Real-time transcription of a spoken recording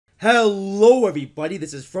Hello everybody,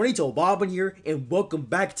 this is Fronito Bobbin here, and welcome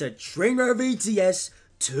back to Drive ATS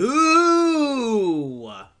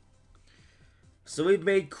 2! So we've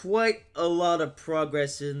made quite a lot of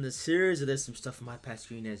progress in the series. There's some stuff on my past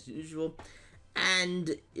screen as usual,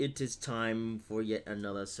 and it is time for yet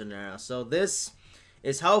another scenario. So this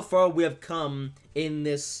is how far we have come in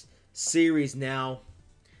this series now,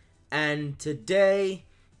 and today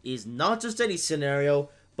is not just any scenario,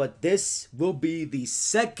 but this will be the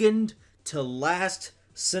second to last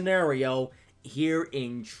scenario here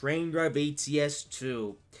in Drive ATS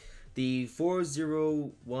 2. The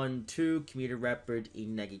 4012 Commuter Rapid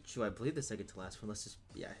Inagichu. I believe the second to last one. Let's just,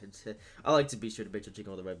 yeah. I like to be sure to make sure checking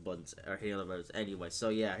all the right buttons, or hitting all the right buttons anyway. So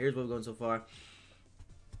yeah, here's what we're going so far.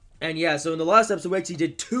 And yeah, so in the last episode we actually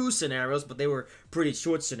did 2 scenarios, but they were pretty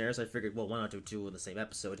short scenarios. I figured, well, why not do 2 in the same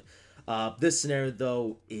episode? This scenario,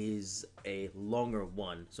 though, is a longer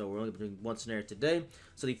one. So we're only doing 1 scenario today.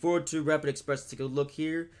 So the 402 Rapid Express, take a look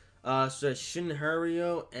here. So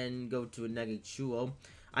Shinhario and go to Nagichuo.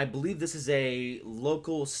 I believe this is a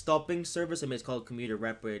local stopping service. I mean, it's called Commuter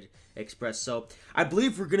Rapid Express. So I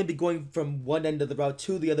believe we're going to be going from one end of the route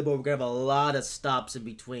to the other, but we're going to have a lot of stops in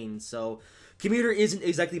between. So commuter isn't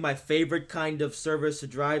exactly my favorite kind of service to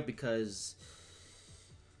drive because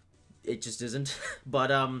it just isn't. But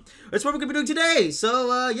that's what we're gonna be doing today.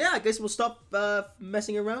 So yeah, I guess we'll stop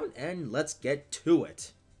messing around and let's get to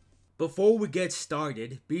it. Before we get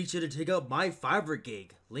started, be sure to check out my Fiverr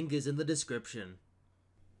gig. Link is in the description.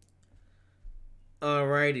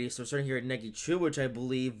 Alrighty, so we're starting here at Negichu, which I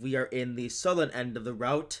believe we are in the southern end of the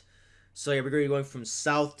route. So yeah, we're going to be going from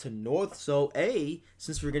south to north. So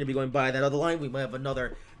since we're going to be going by that other line, we might have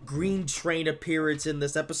another green train appearance in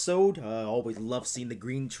this episode. I always love seeing the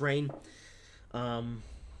green train.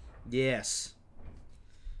 Yes.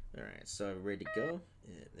 Alright, so we're ready to go.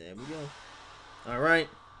 Yeah, there we go. Alright.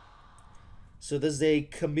 So this is a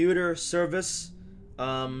commuter service.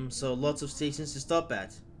 So lots of stations to stop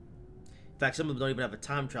at. In fact, some of them don't even have a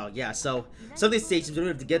time trial. Yeah, so some of these stations, we don't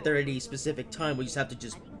have to get there at any specific time. We just have to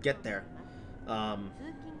just get there.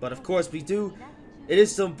 But of course, we do. It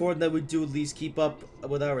is still important that we do at least keep up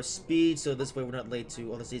with our speed, so this way we're not late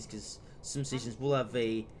to other stations, because some stations will have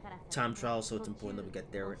a time trial, so it's important that we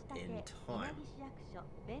get there in time.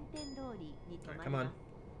 Alright, come on.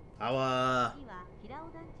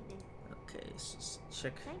 Okay, let's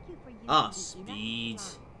check. Speed.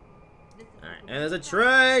 Alright, and there's a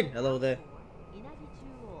train! Hello there.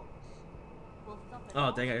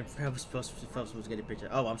 Oh, dang it, I was supposed to get a picture.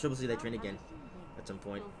 Oh, I'm sure we'll see that train again at some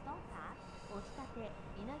point.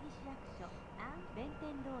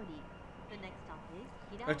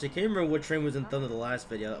 Actually, I can't remember what train was in Thunder the last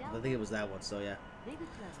video. I think it was that one, so yeah.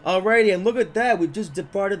 Alrighty, and look at that. We've just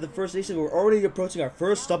departed the first station. We're already approaching our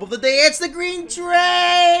first stop of the day. It's the green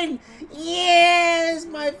train! Yes!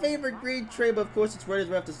 My favorite green train, but of course it's right as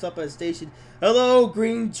we have to stop at a station. Hello,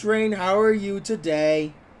 green train. How are you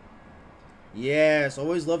today? Yes,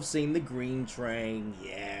 always love seeing the green train.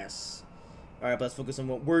 Yes. Alright, but let's focus on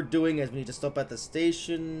what we're doing as we need to stop at the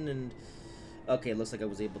station. And okay, looks like I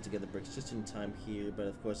was able to get the brakes just in time here, but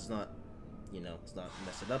of course it's not, it's not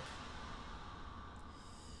mess it up.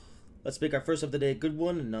 Let's make our first of the day a good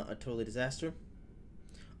one and not a totally disaster.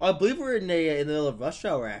 Oh, I believe we're in the middle of rush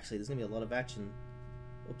hour, actually. There's gonna be a lot of action.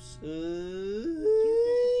 Oops.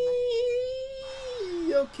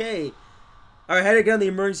 Okay. Alright, had to get on the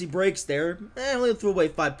emergency brakes there. Only threw away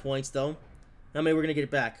 5 points, though. How many we're gonna get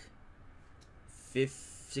it back?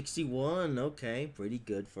 61. Okay, pretty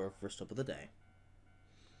good for our first stop of the day.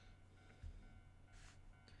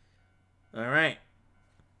 Alright.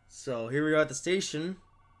 So, here we are at the station.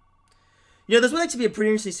 This would actually be a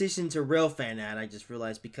pretty interesting station to rail fan at, I just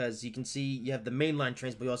realized, because you can see you have the mainline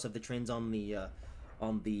trains, but you also have the trains on the other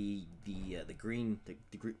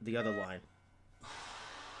line.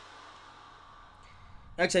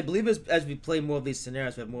 Actually, I believe as we play more of these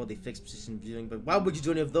scenarios, we have more of the fixed position viewing, but why would you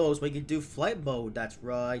do any of those? Well, you can do flight mode, that's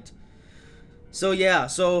right. So yeah,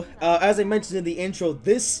 as I mentioned in the intro,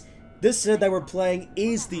 this scenario that we're playing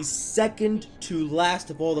is the second to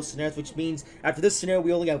last of all the scenarios, which means after this scenario,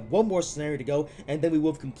 we only have 1 more scenario to go, and then we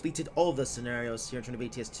will have completed all of the scenarios here in Drive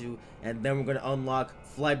ATS 2, and then we're going to unlock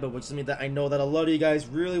flight mode, which is something that I know that a lot of you guys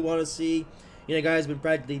really want to see. You guys have been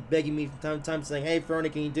practically begging me from time to time, saying, hey, Fernie,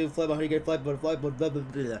 can you do flight mode? How do you get flight mode, blah, blah, blah,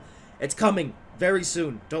 blah. It's coming very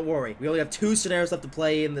soon. Don't worry. We only have 2 scenarios left to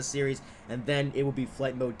play in this series, and then it will be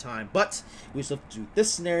flight mode time. But we still have to do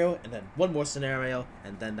this scenario, and then 1 more scenario,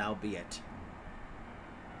 and then that'll be it.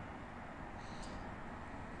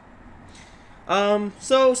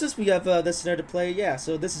 So since we have this scenario to play, yeah,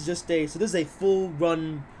 so this is just a full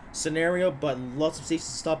run scenario, but lots of safety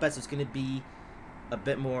stop at, so it's going to be a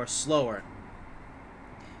bit more slower.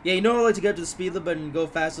 Yeah, you know I like to get up to the speed limit and go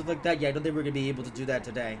fast stuff like that? Yeah, I don't think we're going to be able to do that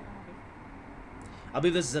today. I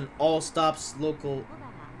believe this is an all-stops local...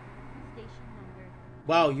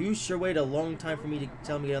 Wow, you sure waited a long time for me to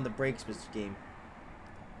tell me to get on the brakes, Mr. Game.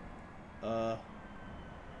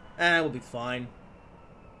 We'll be fine.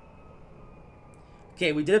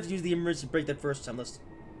 Okay, we did have to use the emergency brake that first time. Let's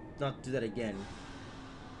not do that again.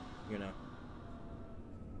 You know.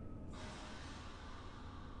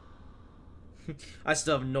 I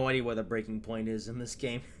still have no idea where the breaking point is in this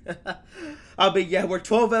game. But yeah, we're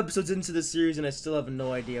 12 episodes into the series and I still have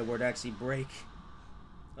no idea where to actually brake.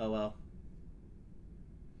 Oh well.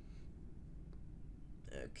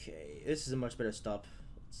 Okay, this is a much better stop.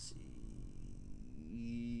 Let's see.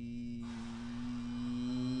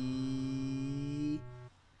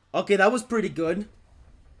 Okay, that was pretty good.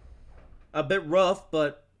 A bit rough,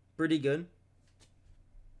 but pretty good.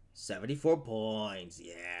 74 points,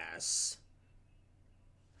 yes.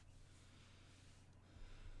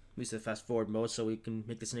 We said fast forward mode so we can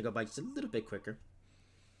make this thing go by just a little bit quicker.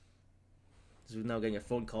 Because we're now getting a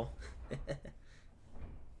phone call.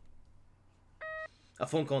 A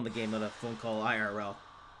phone call in the game, not a phone call IRL.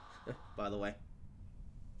 By the way.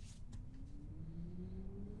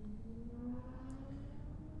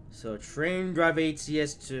 So, train Drive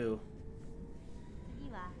ATS 2.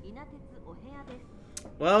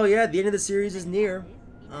 Well, yeah, the end of the series is near.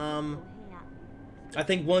 I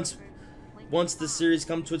think once the series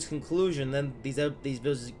comes to its conclusion, then these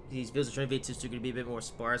builds of Train ATS 2 are going to be a bit more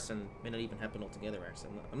sparse and may not even happen altogether. Actually,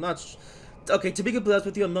 I'm not. Okay, to be completely honest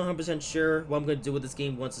with you, I'm not 100% sure what I'm going to do with this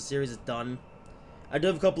game once the series is done. I do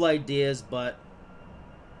have a couple ideas, but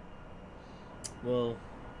we'll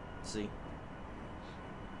see.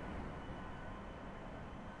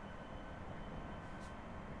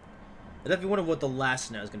 I definitely wonder what the last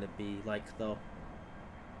scenario is going to be like, though.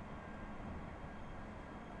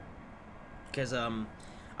 Because,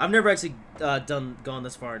 I've never actually, gone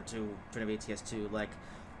this far into Train ATS 2. Like,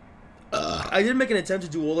 I did make an attempt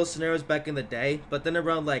to do all those scenarios back in the day, but then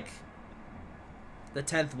around, like, the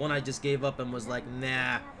 10th one, I just gave up and was like,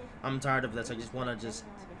 nah, I'm tired of this. I just want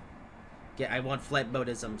to I want flight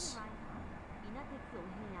modisms.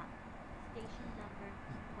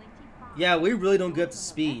 Yeah, we really don't get up to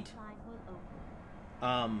speed.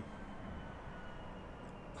 On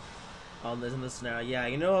this scenario, yeah,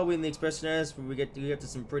 you know how in the express scenarios where we get to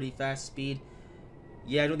some pretty fast speed.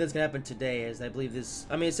 Yeah, I don't think that's gonna happen today, as I believe this.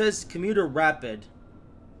 I mean, it says commuter rapid.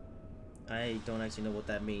 I don't actually know what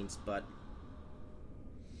that means, but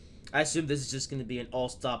I assume this is just gonna be an all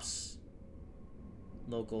stops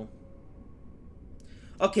local.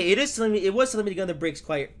 Okay, it was telling me to get on the brakes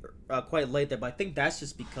quite late there, but I think that's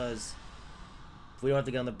just because we don't have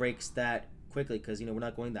to get on the brakes that quickly, because you know we're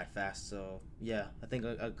not going that fast. So yeah, I think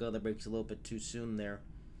I got on the brakes a little bit too soon there.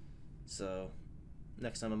 So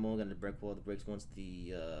next time I'm only gonna brake the brakes once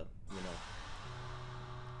the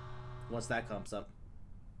once that comes up.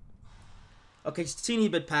 Okay, just a teeny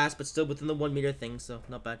bit past, but still within the 1 meter thing, so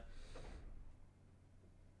not bad.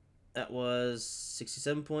 That was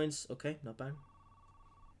 67 points. Okay, not bad.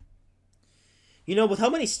 You know, with how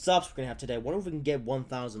many stops we're gonna have today, I wonder if we can get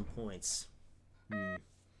 1,000 points. Alright,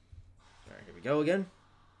 here we go again.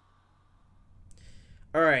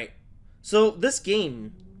 Alright. So this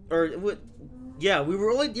game, yeah, we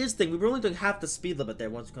were only doing half the speed limit there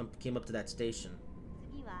once we came up to that station.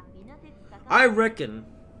 I reckon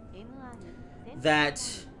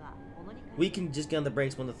that we can just get on the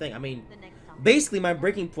brakes when the thing. I mean, basically my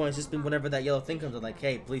braking point has just been whenever that yellow thing comes on, like,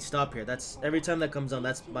 hey, please stop here. That's every time that comes on.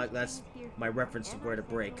 That's my reference to where to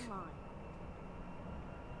brake.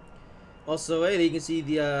 Also, hey, you can see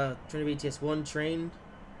the Train ATS 1 train.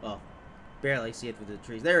 Well, barely see it through the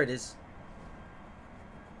trees. There it is.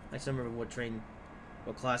 I just don't remember what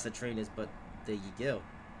class the train is, but there you go.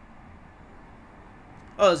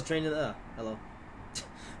 Oh, there's a train in the... hello.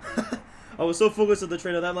 I was so focused on the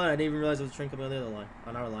train on that line, I didn't even realize there was a train coming on the other line.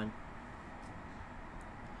 On our line.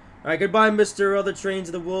 Alright, goodbye, Mr. Other Trains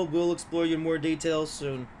of the World. We'll explore you in more detail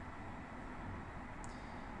soon.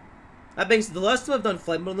 That being said, the last time I've done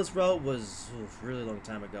flight mode on this route was a really long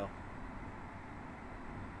time ago.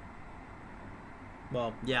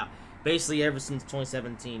 Well, yeah. Basically ever since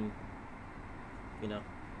 2017. You know.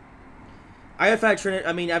 I've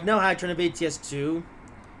now had Train ATS 2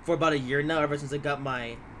 for about a year now, ever since I got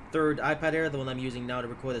my third iPad Air, the one I'm using now to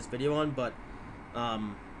record this video on, but I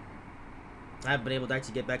haven't been able to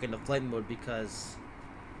actually get back into flight mode because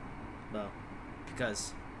I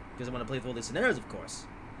want to play through all these scenarios, of course.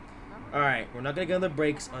 Alright, we're not going to get on the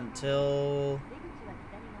brakes until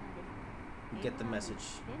You get the message.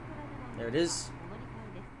 There it is.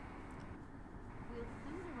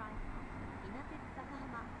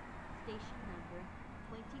 Station number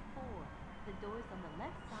 24. The doors on the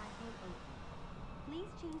left side will open. Please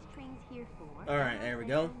change trains here for. Alright, there we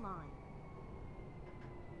go.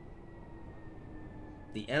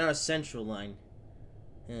 The NR Central line.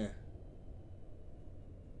 Yeah.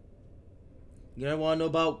 You know what I want to know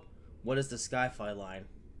about? What is the Skyfi line?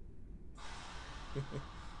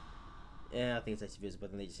 Yeah, I think it's actually visible,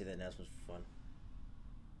 but then they just say that now, so it's fun.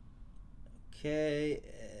 Okay,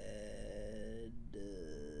 and,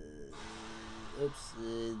 oops.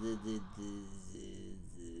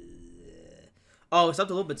 Oh, it stopped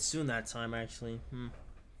a little bit soon that time, actually.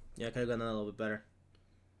 Yeah, I could have gotten that a little bit better.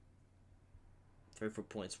 34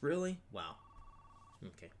 points. Really? Wow.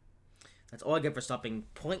 Okay. That's all I get for stopping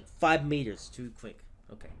 0.5 meters too quick.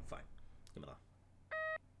 Okay, fine. Give me that.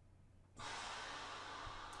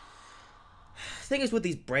 The thing is with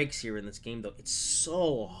these brakes here in this game, though, it's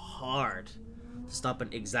so hard to stop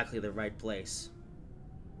in exactly the right place.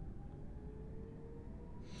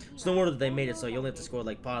 It's no wonder that they made it so you only have to score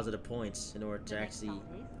like positive points in order to actually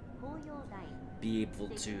be able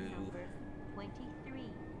to,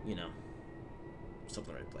 you know, stop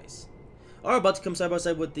in the right place. Alright, about to come side by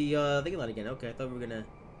side with the thinking line again. Okay, I thought we were gonna.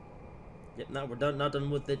 Yep, no, we're done. Not done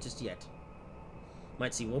with it just yet.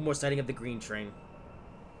 Might see one more sighting of the green train.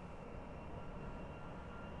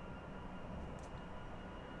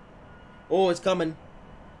 Oh, it's coming.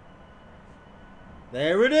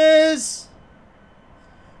 There it is.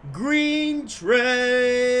 Green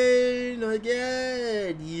train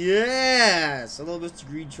again. Yes, I love Mr.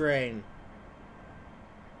 Green Train.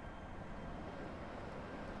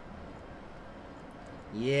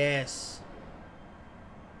 Yes.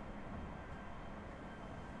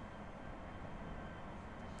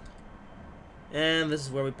 And this is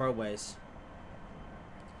where we part ways.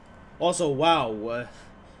 Also, wow.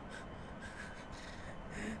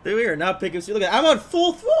 We are not picking speed. Look at, I'm on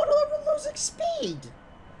full throttle. I'm losing speed.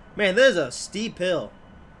 Man, there's a steep hill.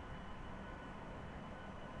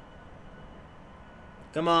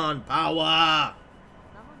 Come on, power.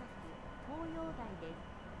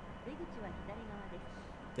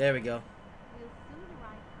 There we go.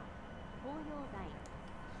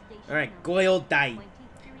 Alright, Goyodai.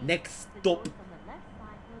 Next stop.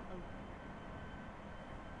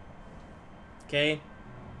 Okay.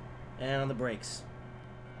 And on the brakes.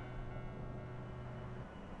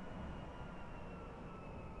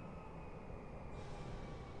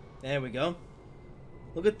 There we go.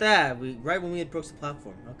 Look at that. Right when we approached the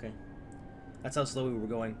platform. Okay. That's how slow we were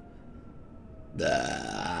going.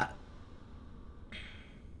 Okay,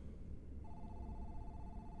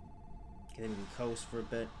 then we can coast for a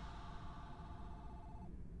bit.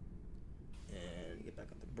 And get back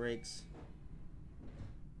on the brakes.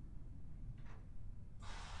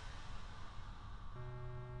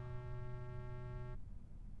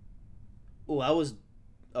 Oh, I was...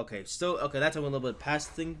 Okay, still... Okay, that's a little bit past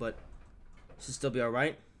the thing, but... Should still be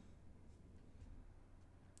alright.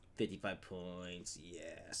 55 points,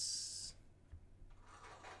 yes.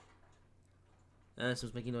 And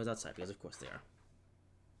someone's making noise outside, because of course they are.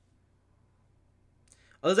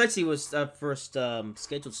 Oh, this actually was our first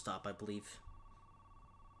scheduled stop, I believe.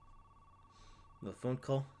 The phone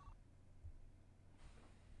call.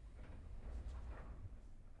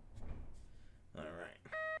 Alright.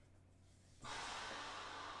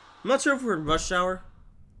 I'm not sure if we're in rush hour.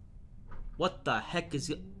 What the heck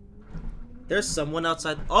is it? There's someone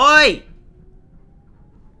outside. Oi!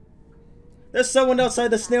 There's someone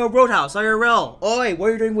outside the Snail Roadhouse, IRL. Oi, what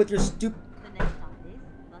are you doing with your stupid...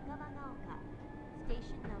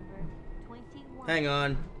 Hang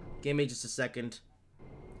on. Give me just a second.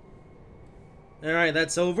 Alright,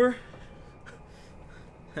 that's over.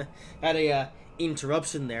 Had a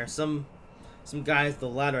interruption there. Some guys, the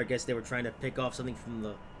ladder, I guess they were trying to pick off something from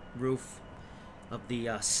the roof of the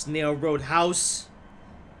Snail Roadhouse.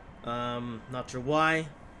 Not sure why,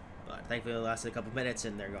 but thankfully it lasted a couple minutes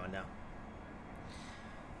and they're gone now.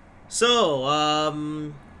 So, I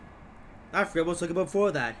forgot what I was talking about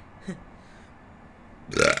before that.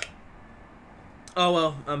 Oh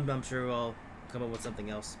well, I'm sure I'll come up with something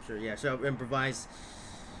else. Sure, yeah, sure, I'll improvise.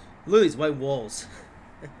 Look at these white walls.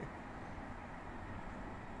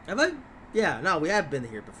 Have I? Yeah, no, we have been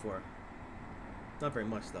here before. Not very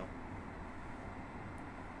much though.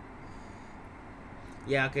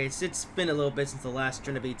 Yeah, okay, it's been a little bit since the last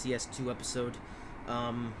Drive ATS 2 episode.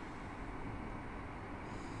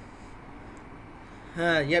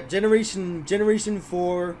 Yep, Generation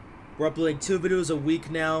 4. We're uploading 2 videos a week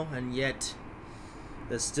now, and yet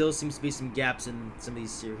there still seems to be some gaps in some of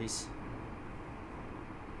these series.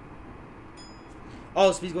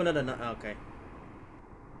 Oh, speed's going down to okay.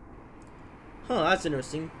 Huh, that's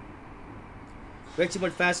interesting. We actually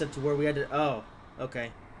went fast enough to where we had to. Oh,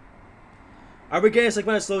 okay. Are we getting stuck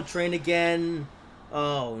by a slow train again?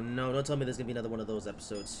 Oh no! Don't tell me there's gonna be another one of those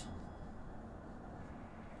episodes.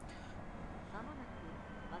 まもなく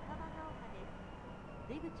若葉ヶ丘で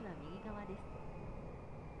す。出口は右側です。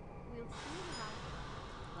We'll soon arrive.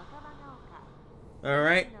 若葉ヶ丘. All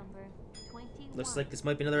right. Number 21. Looks like this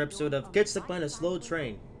might be another episode of Get Stuck Behind a Slow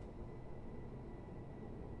Train.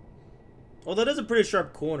 Oh, that is a pretty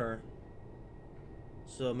sharp corner.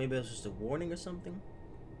 So maybe it's just a warning or something.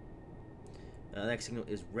 The next signal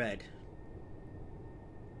is red.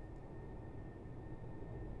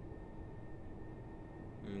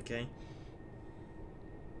 Okay.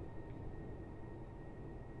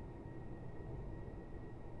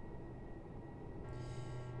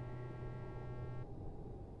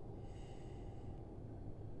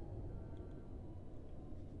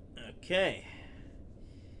 Okay.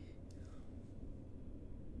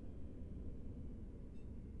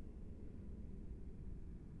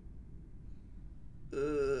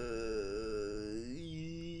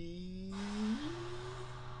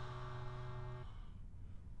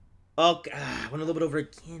 Okay, I went a little bit over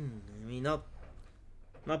again. I mean, not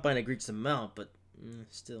by an egregious amount, but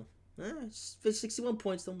still. It's 61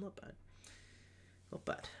 points, though. Not bad. Not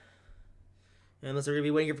bad. Unless we're going to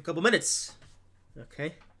be waiting here for a couple minutes.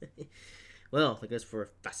 Okay. Well, I guess for a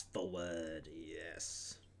fast forward.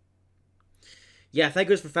 Yes. Yeah, thank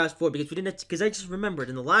goodness for fast forward, because we didn't. Because I just remembered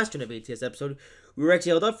in the last Drive ATS episode, we were actually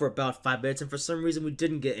held up for about 5 minutes, and for some reason we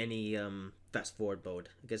didn't get any fast forward mode.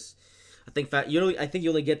 I guess I think you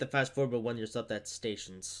only get the fast forward mode when you're stopped at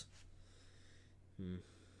stations.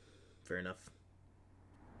 Fair enough.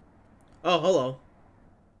 Oh, hello.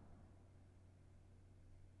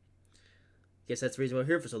 Guess that's the reason we're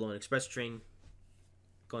here for so long. Express train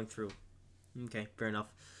going through. Okay, fair enough.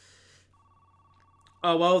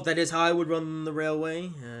 Oh, well, that is how I would run the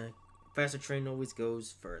railway. Faster train always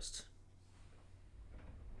goes first.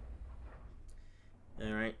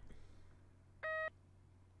 Alright.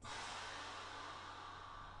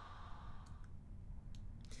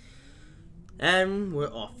 And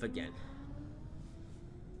we're off again.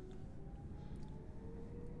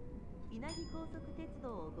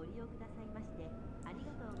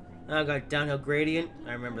 I got downhill gradient.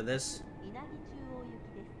 I remember this.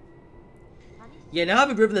 Yeah, now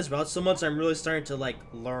having driven this route so much, I'm really starting to, like,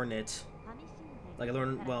 learn it. Like, I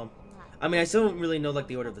learn, well, I mean, I still don't really know, like,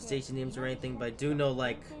 the order of the station names or anything, but I do know,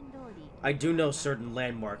 like, I do know certain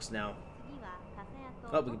landmarks now.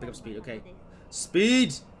 Oh, we can pick up speed, okay.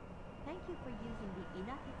 Speed! Thank you for using the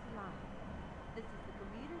Inagitsu line. This is the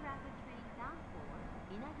commuter rapid train bound for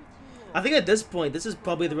Inagitsu. I think at this point, this is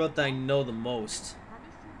probably the route that I know the most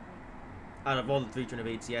out of all the 3 Drive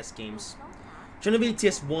ATS games. Drive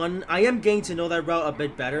ATS 1, I am getting to know that route a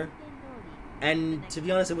bit better. And to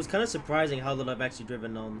be honest, it was kind of surprising how little I've actually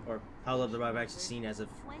driven on, or how little I've actually seen as of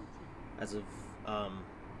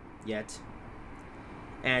yet.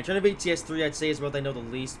 And Drive ATS 3, I'd say, is what I know the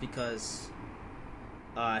least because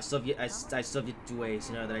I still have yet to do a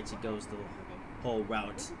scenario that actually goes the whole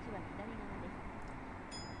route.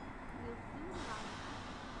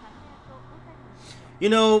 You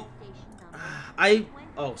know,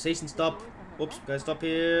 oh, station stop. Whoops, guys, stop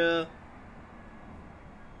here.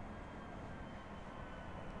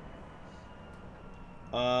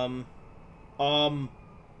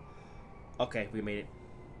 Okay, we made it.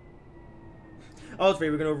 Oh, that's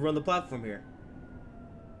right, we're gonna run the platform here.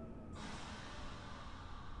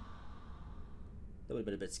 That would have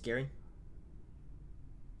been a bit scary.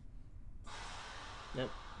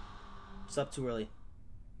 Nope. Stop too early.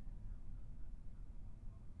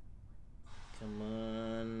 Come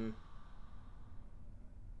on.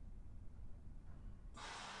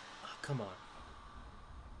 Oh, come on.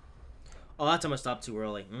 Oh, that time I stopped too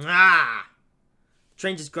early. Ah!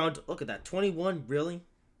 Train just ground. Look at that. 21? Really?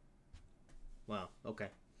 Wow. Okay.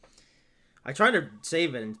 I tried to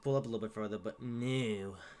save it and pull up a little bit further, but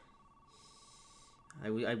no.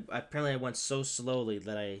 Apparently I went so slowly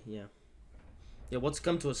that yeah. Once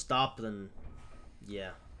come to a stop, then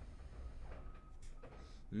yeah.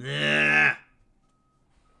 Nah.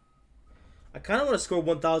 I kind of want to score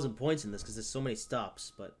 1,000 points in this because there's so many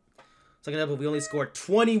stops, but second up, we only scored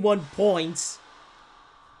 21 points.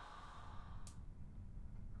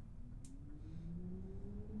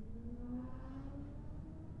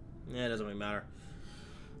 Yeah, it doesn't really matter.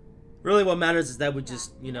 Really, what matters is that we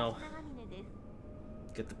just, you know,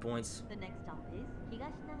 get the points. The next stop is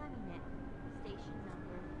Higashi Nagamine, station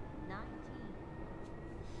number 19.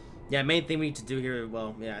 Yeah, main thing we need to do here,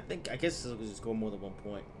 well, yeah, I guess we'll just score more than 1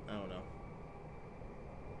 point. I don't know.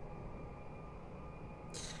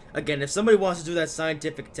 Again, if somebody wants to do that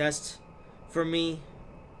scientific test for me,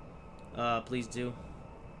 please do.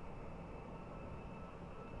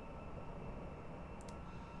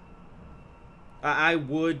 I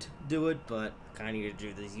would do it, but I kind of need to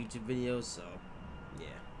do these YouTube videos, so yeah.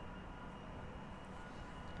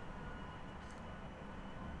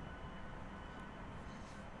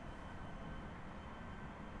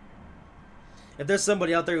 If there's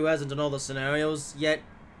somebody out there who hasn't done all the scenarios yet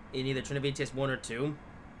in either Drive ATS 1 or 2,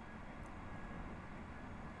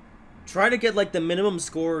 try to get like the minimum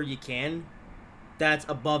score you can that's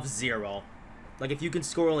above 0. Like if you can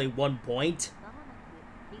score only 1 point,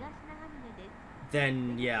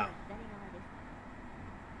 then yeah.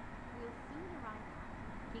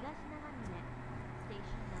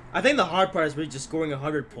 I think the hard part is really just scoring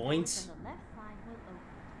 100 points.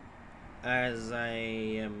 As I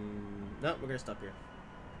am... No, we're gonna stop here.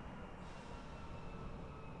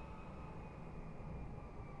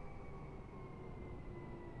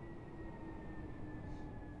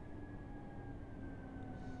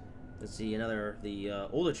 Let's see, the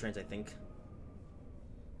older trains, I think.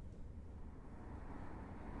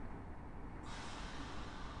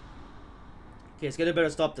 Okay, let's get a better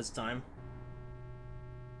stop this time.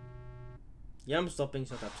 Yeah, I'm stopping.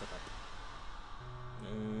 Shut up, shut up.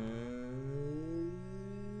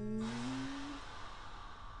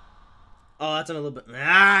 Oh, that's on a little bit.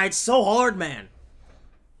 Ah, it's so hard, man.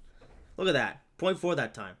 Look at that. 0.4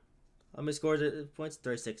 that time. How many scores? Points?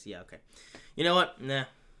 36. Yeah, okay. You know what? Nah.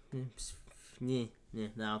 Nah,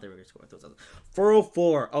 now they were going to score.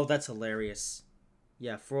 404. Oh, that's hilarious.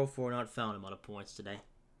 Yeah, 404 not found amount of points today.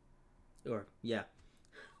 Or, yeah.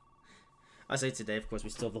 I say today, of course, we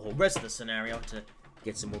still have the whole rest of the scenario to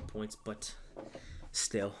get some more points, but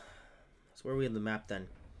still. So where are we in the map then?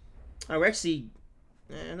 Oh, we're actually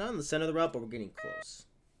not in the center of the route, but we're getting close.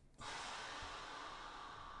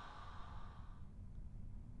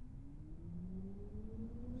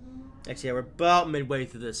 Actually, yeah, we're about midway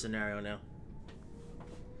through this scenario now.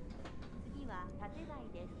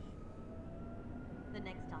 The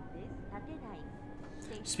next stop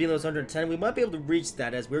is Speed limit is 110. We might be able to reach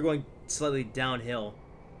that as we're going slightly downhill.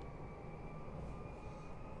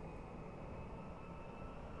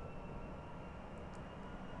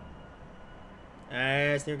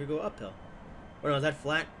 I think we're gonna go uphill. Oh no, is that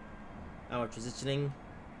flat? Oh, we're transitioning.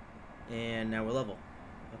 And now we're level.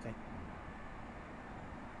 Okay.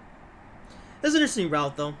 This is an interesting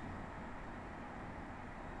route, though.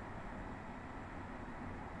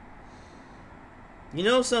 You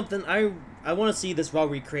know something? I want to see this route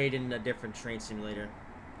recreated in a different train simulator.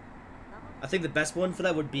 I think the best one for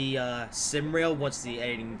that would be SimRail once the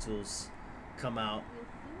editing tools come out.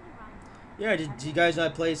 Yeah, did you guys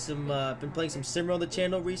play some? Been playing some SimRail on the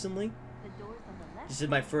channel recently? This is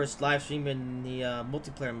my first live stream in the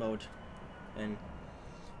multiplayer mode, and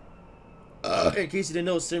in case you didn't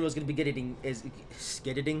know, SimRail is going to be getting in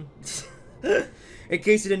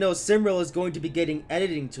case you didn't know, SimRail is going to be getting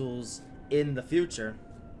editing tools in the future.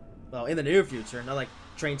 Well, in the near future, not like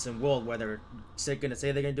Train Sim World where they're going to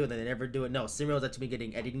say they're going to do it and they never do it. No, SimRail is actually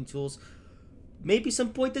getting editing tools. Maybe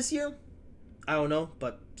some point this year? I don't know,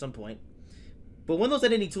 but some point. But when those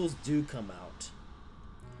editing tools do come out,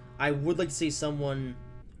 I would like to see someone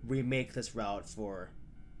remake this route for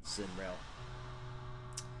SimRail.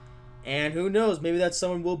 And who knows, maybe that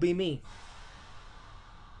someone will be me.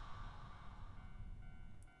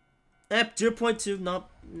 Yep, 0.2, not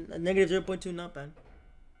negative 0.2, not bad.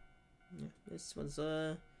 Yeah, this one's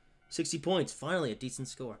 60 points, finally a decent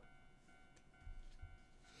score.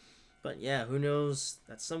 But yeah, who knows,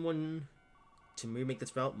 that someone to remake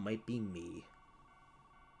this route might be me.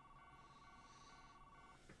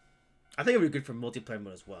 I think it would be good for multiplayer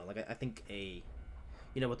mode as well. Like I think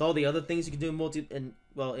you know, with all the other things you can do in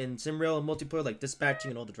in SimRail and multiplayer, like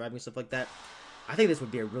dispatching and all the driving and stuff like that, I think this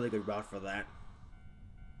would be a really good route for that.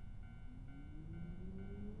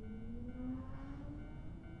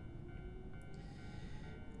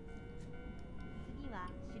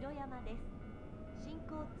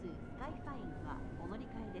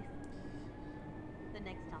 The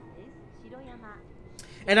next stop is Shiroyama.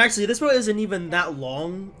 And actually, this road isn't even that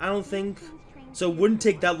long, I don't think. So it wouldn't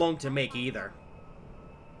take that long to make either.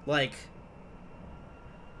 Like,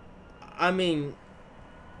 I mean,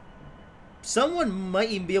 someone might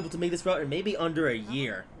even be able to make this route in maybe under a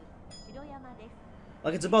year.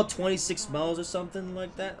 Like, it's about 26 miles or something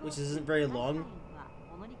like that, which isn't very long.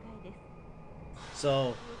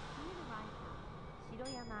 So,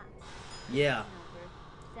 yeah.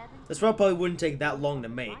 This route probably wouldn't take that long to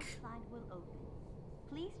make.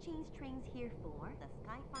 change trains here for the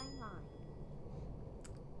Skyfine line.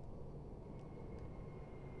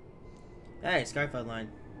 Hey, Skyfire line.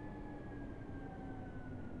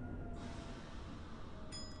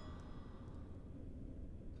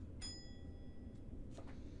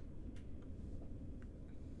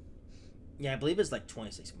 Yeah, I believe it's like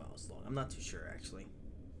 26 miles long. I'm not too sure, actually.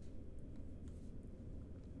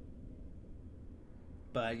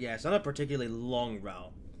 But yeah, it's not a particularly long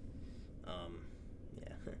route.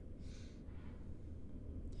 Yeah.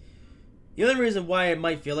 The only reason why it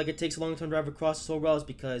might feel like it takes a long time to drive across this whole route is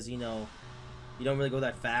because, you know, you don't really go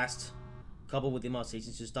that fast. Coupled with the amount of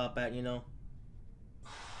stations you stop at, you know.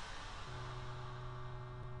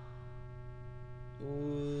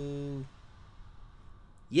 Ooh.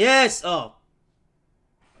 Yes! Oh.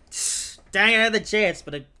 Dang, I had the chance,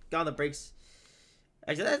 but I got on the brakes.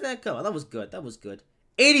 Actually, that was good. That was good.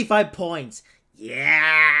 85 points!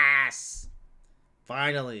 Yes!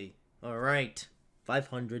 Finally. Alright.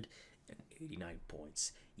 589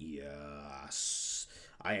 points. Yes.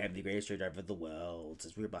 I am the greatest driver of the world.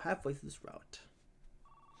 Since we're about halfway through this route.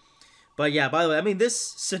 But yeah, by the way, I mean, this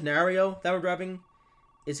scenario that we're driving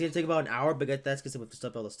is going to take about an hour, but that's because we have to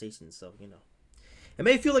stop at all the stations, so, you know. It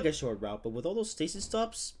may feel like a short route, but with all those station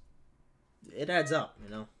stops, it adds up, you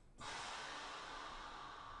know.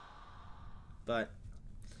 But,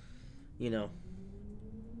 you know.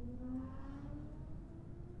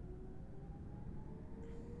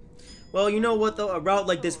 Well, you know what, though? A route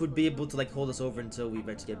like this would be able to, like, hold us over until we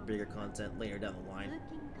eventually get bigger content later down the line.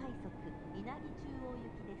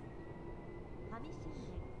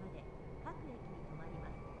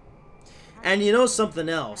 And you know something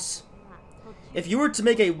else? If you were to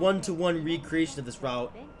make a one-to-one recreation of this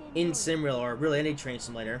route in SimRail, or really any train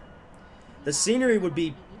simulator, the scenery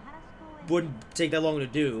wouldn't take that long to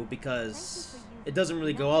do because it doesn't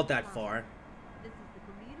really go out that far.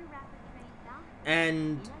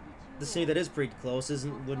 And the scenery that is pretty close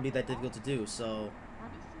wouldn't be that difficult to do, so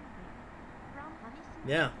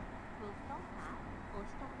yeah.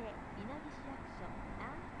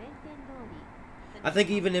 I think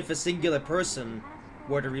even if a singular person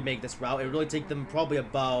were to remake this route, it would really take them probably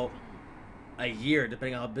about a year,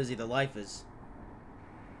 depending on how busy their life is.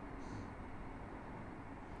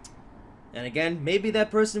 And again, maybe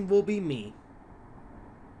that person will be me.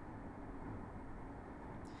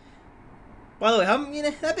 By the way,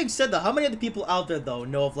 that being said, though, how many of the people out there, though,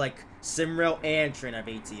 know of, like, SimRail and Drive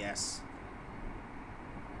ATS?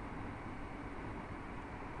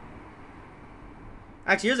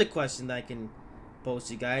 Actually, here's a question that I can pose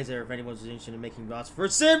to you guys, or if anyone's interested in making routes for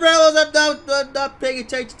SimRail. I'm not paying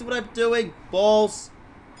attention to what I'm doing. Balls.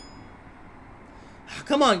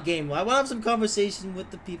 Come on, game. I want to have some conversation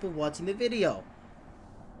with the people watching the video.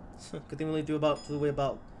 Good thing we only do about,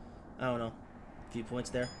 I don't know, a few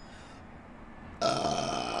points there.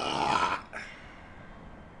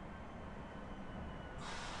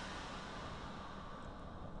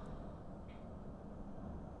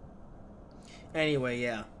 Anyway,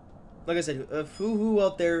 yeah. Like I said, who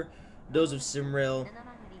out there knows of SimRail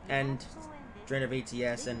and Drive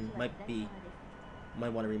ATS and might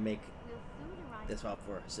want to remake this route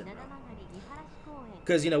for SimRail.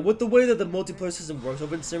 Because, you know, with the way that the multiplayer system works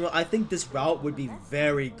over in SimRail, I think this route would be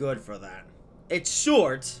very good for that. It's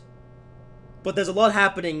short, but there's a lot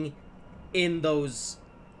happening in those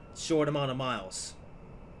short amount of miles.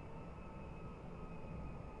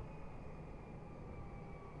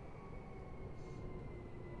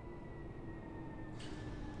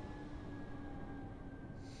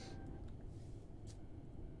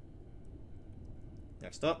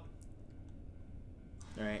 Next up.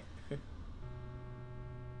 Alright.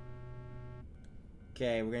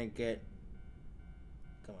 Okay, we're gonna get...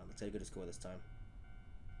 Come on, let's get a good score this time.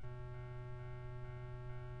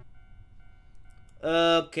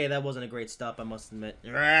 Okay, that wasn't a great stop, I must admit.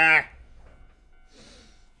 Again,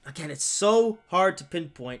 it's so hard to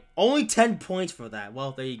pinpoint. Only 10 points for that.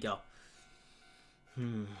 Well, there you go.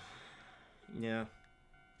 Yeah.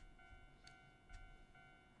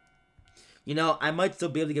 You know, I might still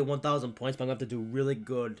be able to get 1,000 points, but I'm going to have to do really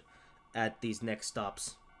good at these next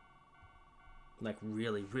stops. Like,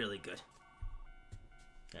 really, really good.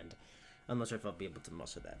 And I'm not sure if I'll be able to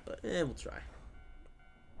muster that, but we'll try.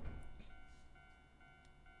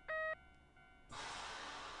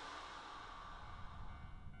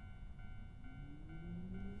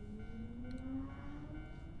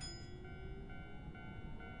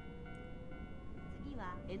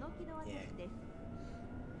 Yeah.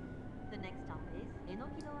 The next stop is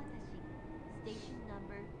Enokido-Watashi, station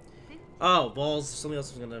number 15. Oh, balls. Something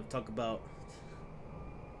else was gonna talk about.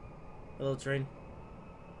 Hello, train.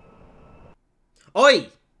 Oi!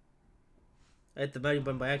 I hit the value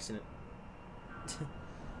button by accident.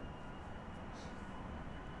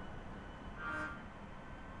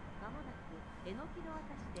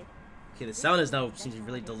 Okay, the sound is now seems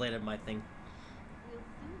really delayed on my thing. We'll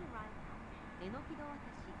soon arrive at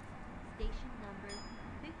Enokido-Watashi, station number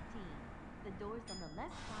 15. The doors on the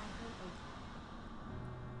left side will open.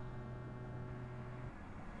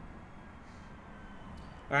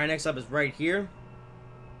 Alright, next up is right here.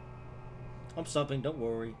 I'm stopping, don't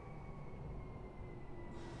worry.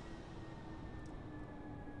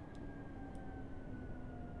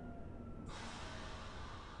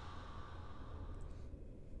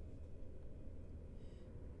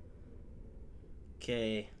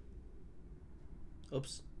 Okay.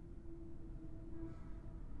 Oops.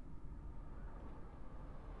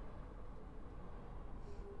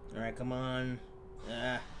 Alright, come on.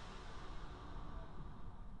 Ah.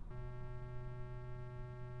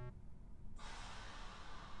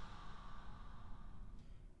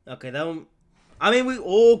 Okay, that one. I mean,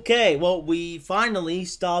 okay. Well, we finally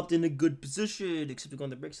stopped in a good position, except we're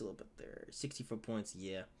going the brakes a little bit there. 64 points,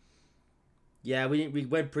 yeah. Yeah, we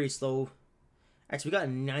went pretty slow. Actually, we got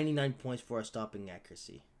 99 points for our stopping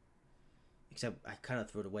accuracy. Except I kind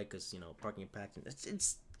of threw it away because, you know, parking and packing.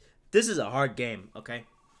 This is a hard game, okay?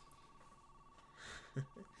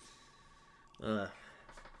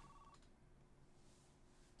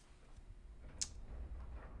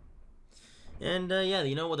 And yeah,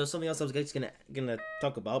 you know what? There's something else I was gonna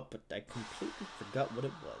talk about, but I completely forgot what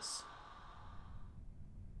it was.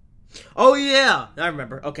 Oh yeah, I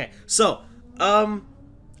remember. Okay, so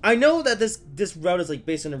I know that this route is like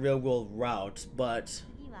based on a real world route, but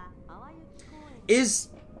is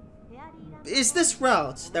this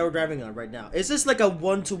route that we're driving on right now? Is this like a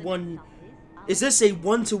one-to-one? Is this a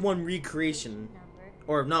one-to-one recreation,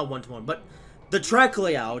 or not one-to-one, but the track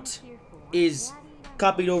layout is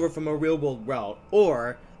copied over from a real world route,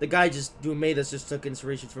 or the guy who made this just took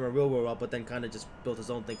inspiration from a real world route, but then kind of just built his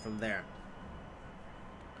own thing from there?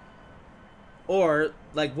 Or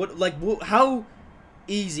how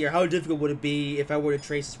easy or how difficult would it be if I were to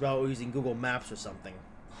trace this route using Google Maps or something?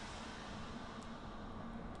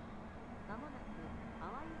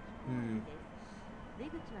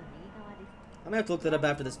 I'm gonna have to look that up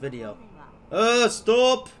after this video.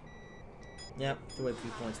 Stop! Yeah, threw away a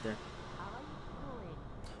few points there.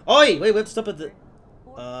 Oi! Wait, we have to stop at the...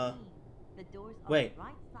 Wait.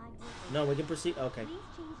 No, we can proceed? Okay.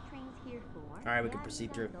 Alright, we can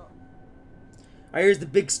proceed through. Alright, here's the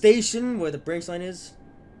big station where the brakes line is.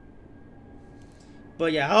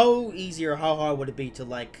 But yeah, how easy or how hard would it be to,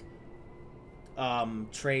 like,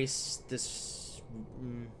 trace this...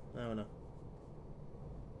 I don't know.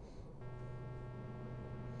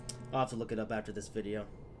 I'll have to look it up after this video.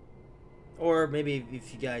 Or maybe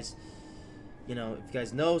if you guys, you know, if you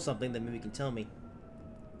guys know something, then maybe you can tell me.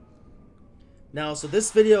 Now, so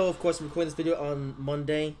this video, of course, I'm recording this video on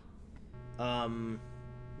Monday.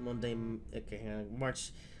 Monday, okay, hang on,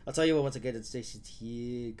 March. I'll tell you what once I get to the station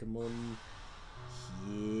here. Come on.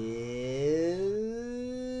 Here.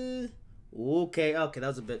 Okay, that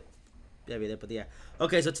was a bit heavy there, but yeah.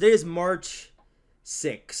 Okay, so today is March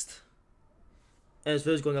 6th. And this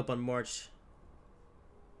video's going up on March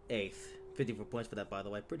 8th. 54 points for that, by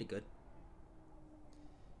the way. Pretty good.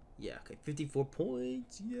 Yeah, okay. 54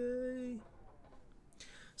 points. Yay.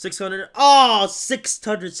 600. Oh,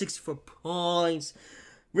 664 points.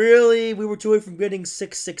 Really? We were 2 away from getting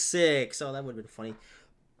 666. Oh, that would have been funny.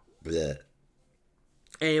 Blech.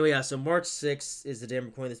 Anyway, yeah, so March 6th is the day I'm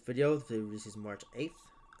recording this video. The video releases March 8th.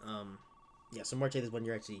 Yeah, so March 8th is when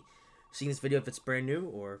you're actually seeing this video if it's brand new,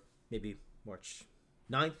 or maybe March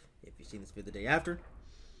 9th if you've seen this video the day after.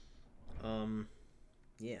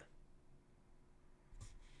 Yeah.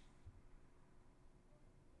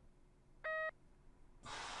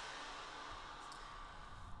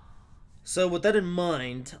 So with that in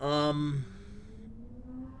mind,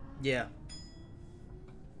 yeah.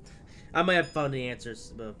 I might have found the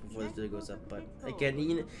answers before this video goes up, but again,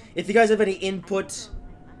 you know, if you guys have any input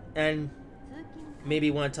and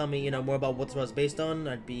maybe want to tell me, you know, more about what this was based on,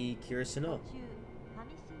 I'd be curious to know.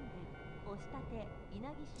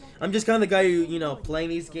 I'm just kind of the guy who, you know, playing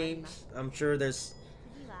these games. I'm sure there's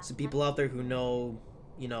some people out there who know,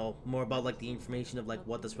 you know, more about like the information of like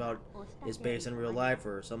what this route is based in real life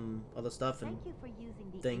or some other stuff and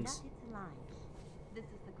things.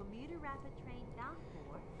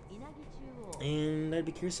 And I'd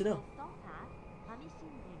be curious to know.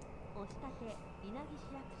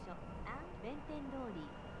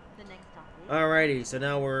 Alrighty, so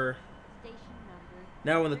now we're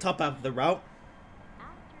on the top half of the route.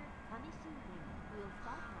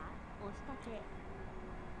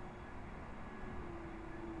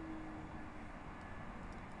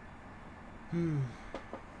 And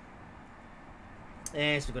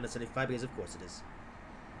it's going to 75 because of course it is.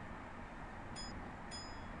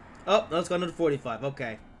 Oh, let's go to 45.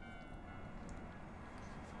 Okay.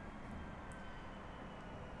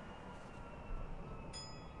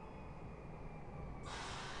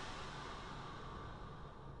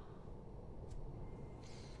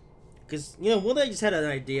 Because, you know, one thing I just had an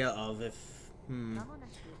idea of if...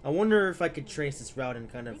 I wonder if I could trace this route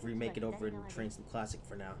and kind of remake it over and train some classic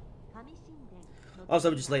for now. Also,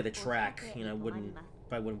 I would just lay the track. You know,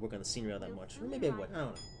 probably wouldn't work on the scenery all that much. Or maybe I would. I don't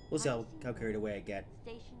know. We'll see how carried away I get.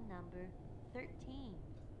 Station number 13.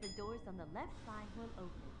 The doors on the left side will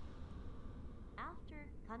open. After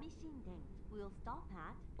Kamishinden, we'll stop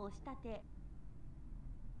at Oshitate.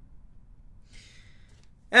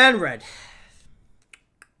 And red.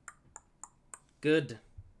 Good.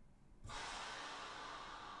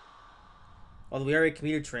 Although we already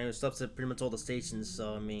commuter train, which stops at pretty much all the stations,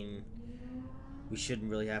 so I mean, we shouldn't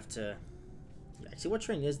really have to. Actually, what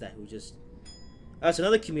train is that? Who just? Oh, it's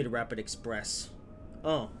another commuter rapid express.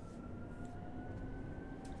 Oh.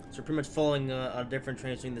 So we're pretty much following a different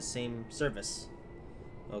train doing the same service.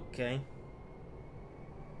 Okay.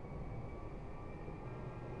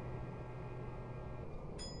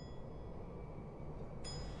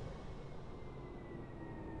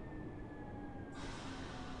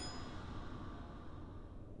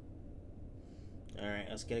 Alright,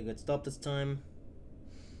 let's get a good stop this time.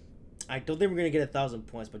 I don't think we're going to get 1,000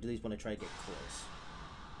 points, but I do at least want to try to get close.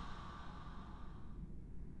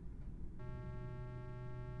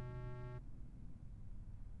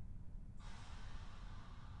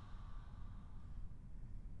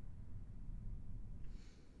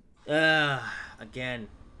 Again.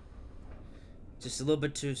 Just a little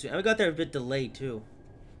bit too soon. And we got there a bit delayed, too.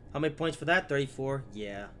 How many points for that? 34?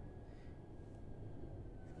 Yeah.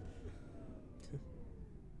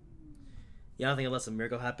 Yeah, I don't think unless a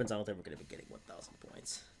miracle happens, I don't think we're going to be getting 1,000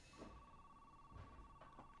 points.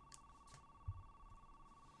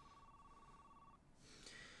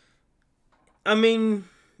 I mean,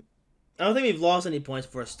 I don't think we've lost any points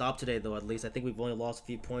for a stop today, though, at least. I think we've only lost a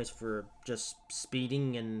few points for just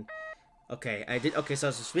speeding and... Okay, so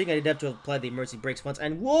as speeding, I did have to apply the emergency brakes once,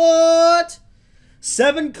 and what?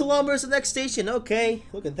 7 kilometers to the next station, okay.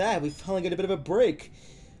 Look at that, we finally get a bit of a break.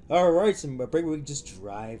 Alright, some break where we can just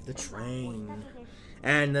drive the train.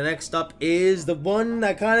 And the next stop is the one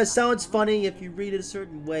that kind of sounds funny if you read it a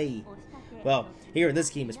certain way. Well, here in this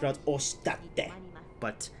game it's pronounced Oshitate.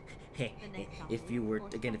 But, if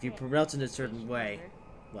you pronounce it a certain way,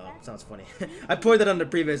 well, it sounds funny. I poured that on the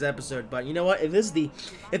previous episode, but you know what? If this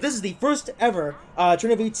is the first ever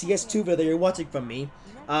Drive ATS 2 video that you're watching from me,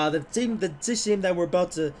 the station that we're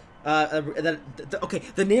about to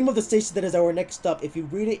the name of the station that is our next stop, if you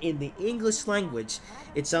read it in the English language,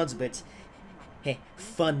 it sounds a bit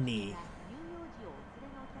funny.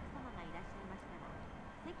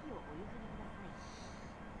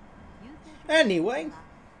 Anyway,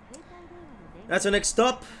 that's our next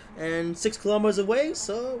stop, and 6 kilometers away,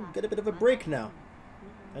 so we get a bit of a break now.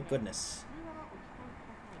 Thank goodness.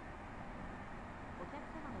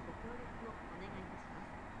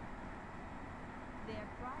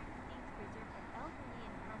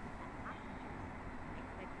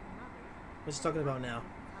 What's he talking about now?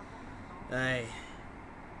 Hey.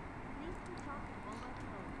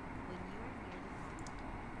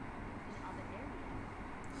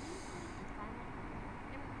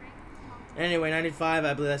 Anyway, 95,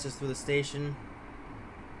 I believe that's just through the station.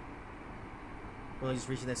 Well, just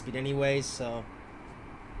reaching that speed anyways, so...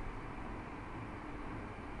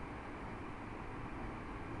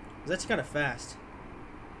 It's actually kind of fast.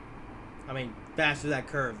 I mean, fast through that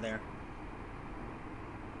curve there.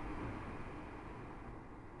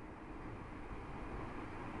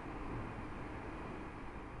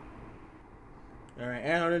 Alright,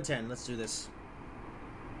 and 110, let's do this.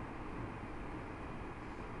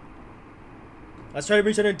 Let's try to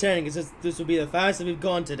reach 110, because this will be the fastest we've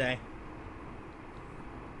gone today.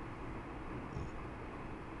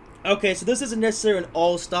 Okay, so this isn't necessarily an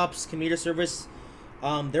all-stops commuter service.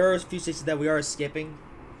 There are a few stations that we are skipping.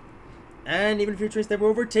 And even a few trains that we're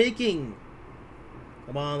overtaking.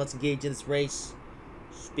 Come on, let's engage in this race.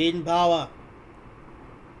 Speed and power.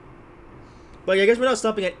 But yeah, I guess we're not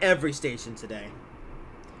stopping at every station today.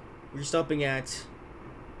 We're stopping at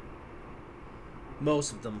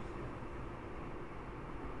most of them.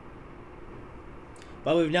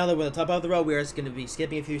 But now that we're at the top of the road, we are going to be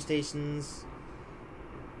skipping a few stations.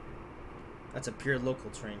 That's a pure local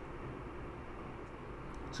train.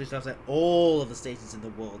 So it stops at all of the stations in the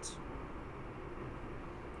world.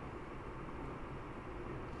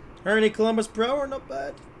 180 kilometers per hour, not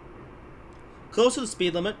bad. Close to the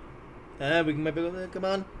speed limit. We might be able to, come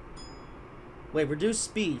on. Wait, reduce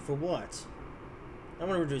speed for what? I don't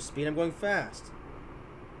want to reduce speed, I'm going fast.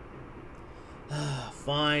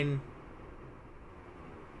 Fine.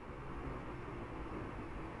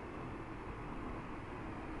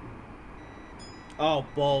 Oh,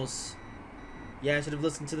 balls. Yeah, I should have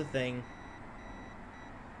listened to the thing.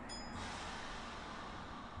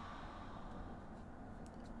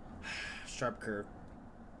 Sharp curve.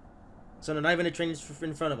 So not even a train is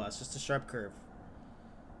in front of us, just a sharp curve.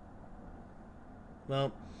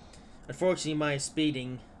 Well, unfortunately my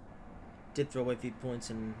speeding did throw away a few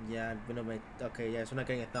points, and yeah, I've been over. Okay, yeah, so we're not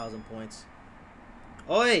getting 1,000 points.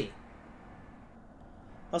 Oi!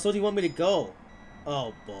 How slow do you want me to go?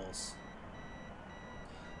 Oh, balls.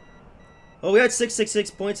 Oh, we had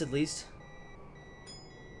 666 points at least.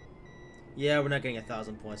 Yeah, we're not getting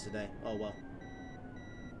 1,000 points today. Oh well.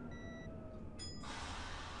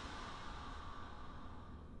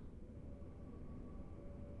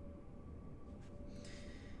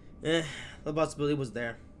 The possibility was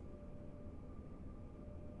there.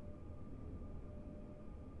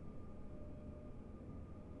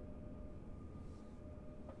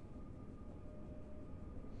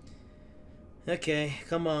 Okay,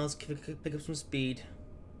 come on, let's pick up some speed.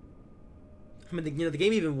 I mean, the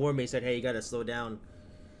game even warned me, said, hey, you gotta slow down.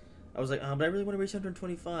 I was like, but I really want to reach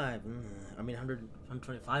 125. I mean, 100,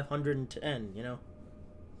 125, 110, you know?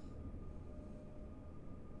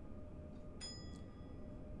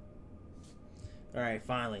 Alright,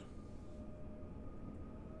 finally.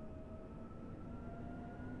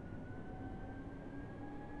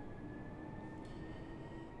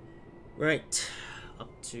 Right, up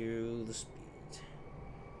to the speed.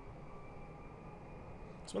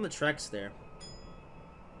 It's one of the tracks there.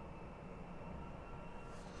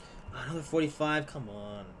 Another 45, come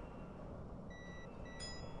on.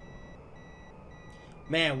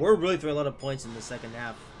 Man, we're really throwing a lot of points in the second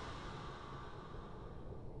half.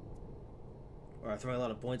 Or throwing a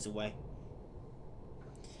lot of points away.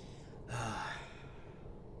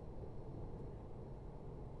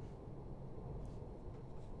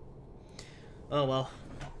 Oh well.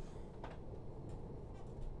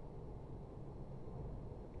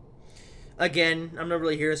 Again, I'm not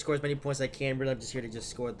really here to score as many points as I can, but I'm just here to just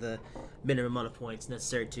score the minimum amount of points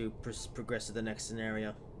necessary to progress to the next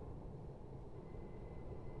scenario.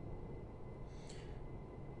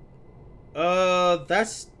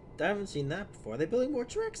 I haven't seen that before. Are they building more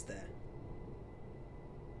tracks there?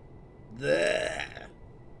 There.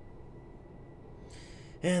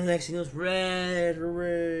 And the next thing is red,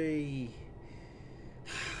 hooray!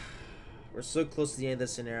 We're so close to the end of the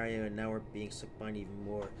scenario, and now we're being stuck behind even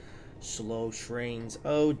more slow trains.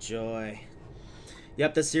 Oh joy.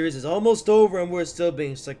 Yep, the series is almost over and we're still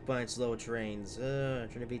being stuck behind slow trains.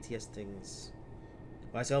 Drive ATS things.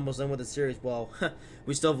 Well, I say almost done with the series. Well,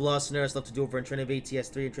 we still have a lot of scenarios left to do over in Drive ATS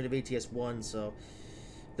 3 and Drive ATS 1, so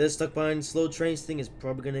this stuck behind slow trains thing is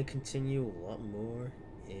probably going to continue a lot more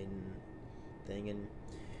in thing, and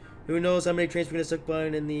who knows how many trains we're going to stuck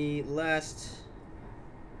behind in the last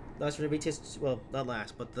Drive ATS, well, not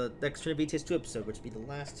last, but the next Drive ATS 2 episode, which will be the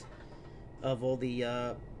last of all the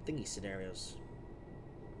thingy scenarios.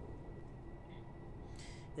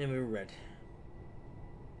 And we were red.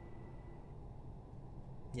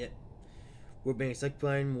 Yep. We're being stuck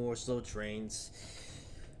behind more slow trains.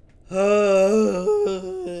 Why?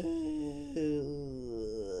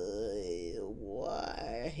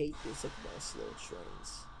 I hate being stuck behind slow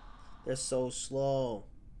trains. They're so slow.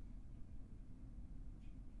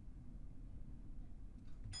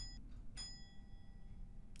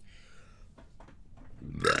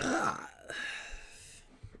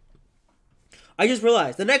 I just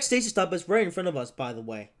realized the next station stop is right in front of us, by the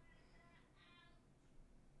way.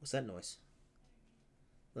 What's that noise?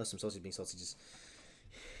 Oh, some sausages being sausages.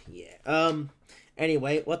 Yeah.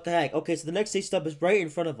 Anyway, what the heck? Okay, so the next station stop is right in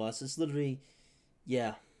front of us. It's literally,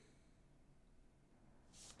 yeah.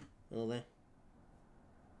 Hello there.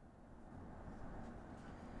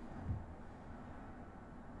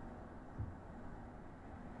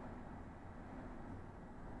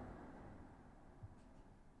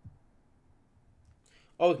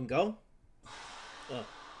 Oh, we can go? Oh.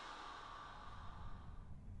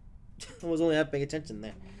 I was only half paying attention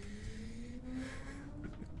there.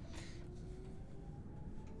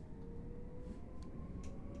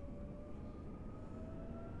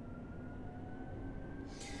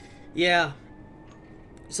 Yeah.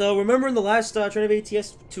 So remember in the last Drive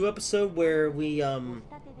ATS 2 episode where we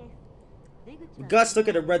got stuck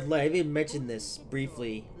at a red light. I even mentioned this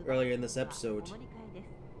briefly earlier in this episode.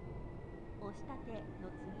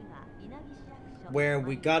 where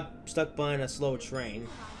we got stuck behind a slow train,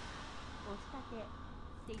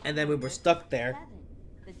 and then we were stuck there.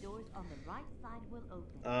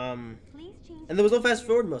 And there was no fast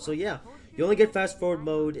forward mode, so yeah, you only get fast forward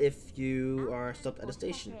mode if you are stopped at a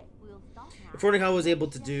station. If wondering how I was able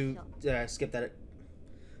to do, skip that.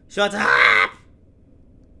 Shut up!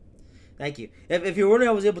 Thank you. If you're wondering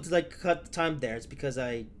how I was able to like cut the time there, it's because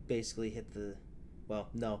I basically hit the, well,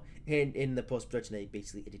 no, in the post-production I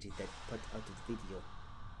basically edited that part out of the video.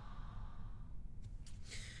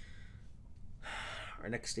 Our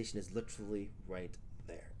next station is literally right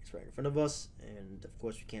there. It's right in front of us, and of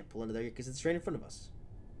course we can't pull into there because it's right in front of us.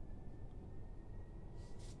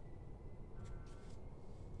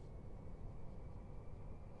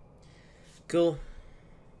 Cool.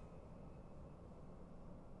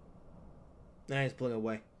 Nah, he's pulling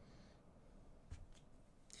away.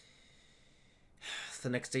 The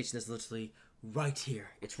next station is literally right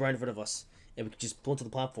here. It's right in front of us. And we can just pull into the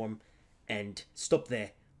platform and stop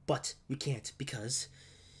there. But we can't because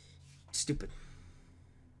it's stupid.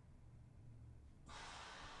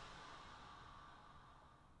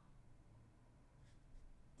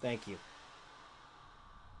 Thank you.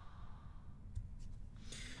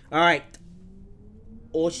 Alright.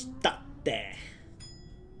 Ostate.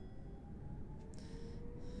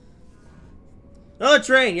 Oh,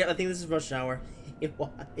 train! Yeah, I think this is rush hour. Why?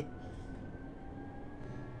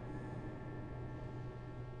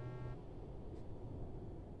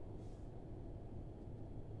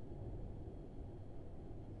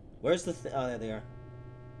 Where's the oh, there they are.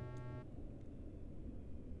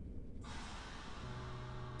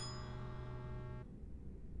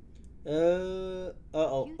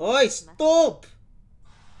 Uh-oh. Oi, stop!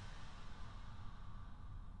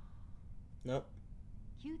 Nope.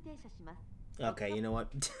 Okay, you know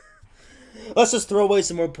what? Let's just throw away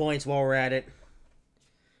some more points while we're at it.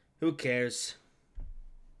 Who cares?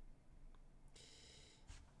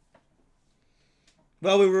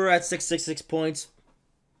 Well, we were at 666 points.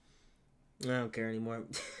 I don't care anymore.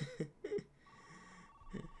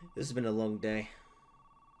 This has been a long day.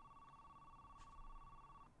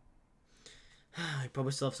 I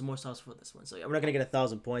probably still have some more stops for this one, so yeah, we're not gonna get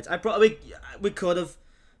 1,000 points. We could have,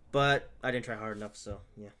 but I didn't try hard enough, so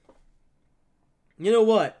yeah. You know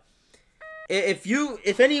what?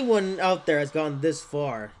 If anyone out there has gone this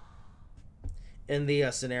far in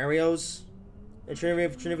the scenarios in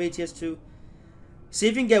Drive ATS 2, see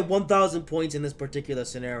if you can get 1,000 points in this particular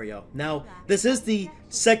scenario. Now, this is the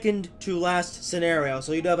second to last scenario,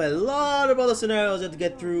 so you'd have a lot of other scenarios you have to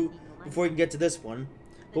get through before you can get to this one.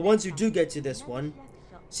 But once you do get to this one,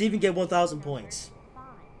 see if you can get 1,000 points.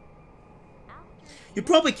 You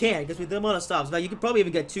probably can, because with the amount of stops. In fact, you could probably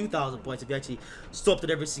even get 2,000 points if you actually stopped at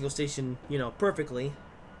every single station, you know, perfectly.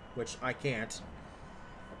 Which I can't.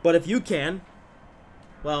 But if you can,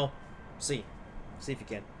 well, see. See if you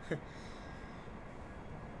can.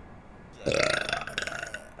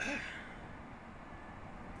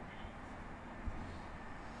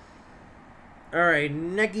 Alright,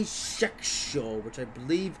 Nagishakusho, which I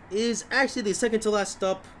believe is actually the second to last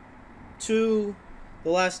stop to the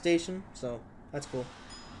last station, so that's cool.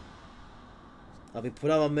 I'll be put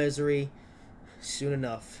out of misery soon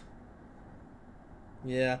enough.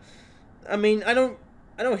 Yeah. I mean, I don't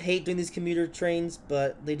hate doing these commuter trains,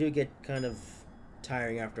 but they do get kind of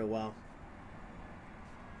tiring after a while.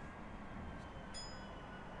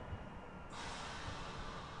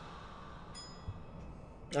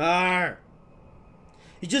 Arr!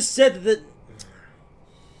 You just said that...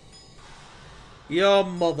 Your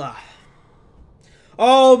mother.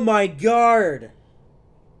 Oh my god!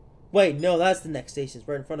 Wait, no, that's the next station. It's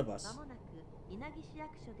right in front of us.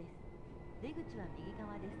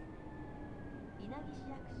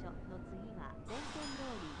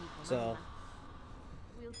 So...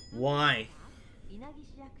 Why?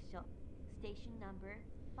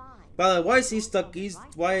 By the way, why is he stuck?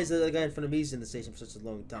 Why is the guy in front of me in the station for such a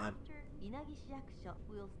long time?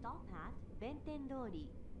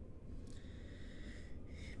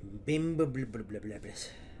 Bim blah blah blah blah blah.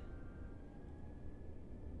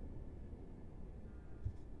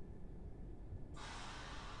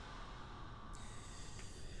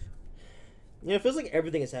 Yeah, it feels like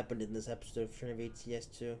everything has happened in this episode of Drive ATS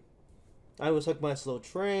 2. I was talking about slow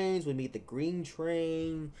trains, we meet the green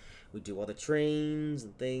train, we do all the trains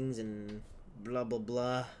and things and blah blah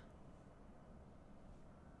blah.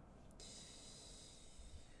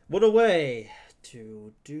 What a way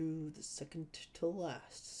to do the second to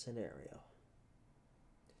last scenario.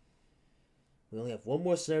 We only have one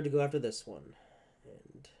more scenario to go after this one.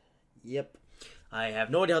 And, yep. I have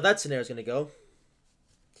no idea how that scenario is going to go.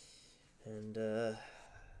 And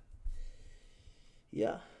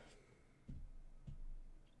yeah.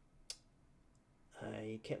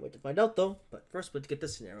 I can't wait to find out though. But first, let's get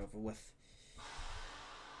this scenario over with.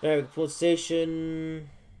 Alright, full station.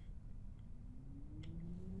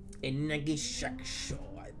 In Nagishakusho.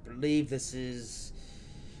 I believe this is.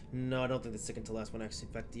 No, I don't think the second to last one actually.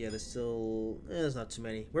 In fact, yeah, there's still. There's not too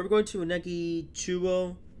many. Where are we going to?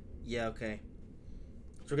 Nagichuo? Yeah, okay.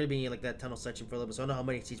 So we're gonna be in like that tunnel section for a little bit. So I don't know how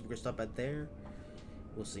many seats we're gonna stop at there.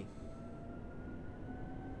 We'll see.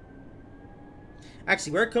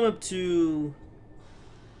 Actually, we're coming up to.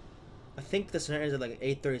 I think the scenario is at like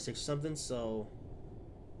 8:36 or something. So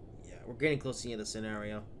yeah, we're getting close to the end of the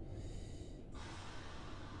scenario.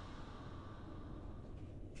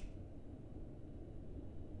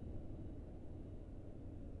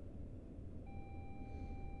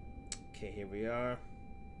 Okay, here we are.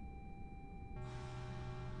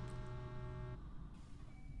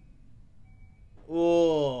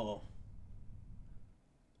 Oh.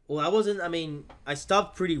 Well, I mean, I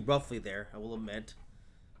stopped pretty roughly there, I will admit.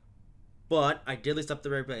 But I did stop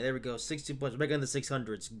the right play. There we go. 62 points. We're back in the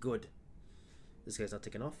 600s. Good. This guy's not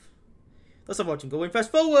taking off. Let's stop watching. Go in.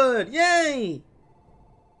 Fast forward. Yay!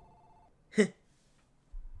 Bit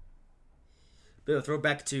of a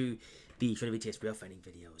throwback to the Drive ATS rail fighting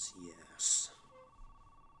videos. Yes.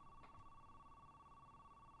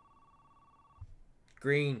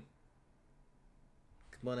 Green.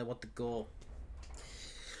 Come on, I want the goal.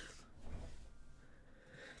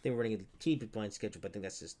 I think we're running a teeny bit blind schedule, but I think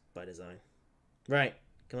that's just by design. Right.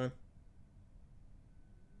 Come on.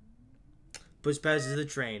 Push passes the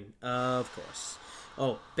train. Of course.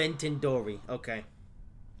 Oh, Bentendori. Okay.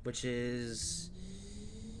 Which is...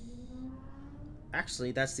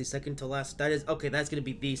 Actually, that's the second to last. That is... Okay, that's going to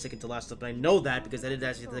be the second to last stop. And I know that because that is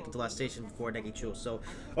actually the second to last station before Nagichuo. So,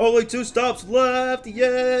 only 2 stops left.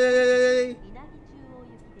 Yay!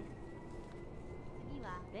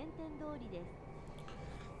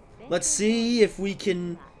 Let's see if we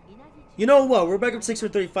can... You know what? We're back up to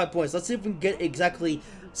 635 points. Let's see if we can get exactly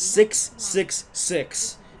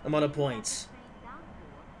 666 amount of points.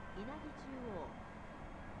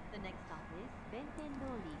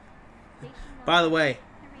 By the way,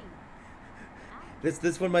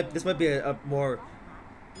 this might be a more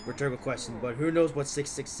rhetorical question, but who knows what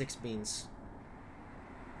 666 means?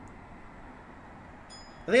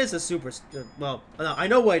 I think it's a super. Well, no, I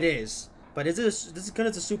know what it is, but is this is kind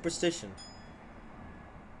of a superstition?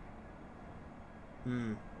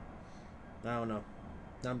 I don't know.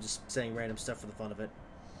 I'm just saying random stuff for the fun of it.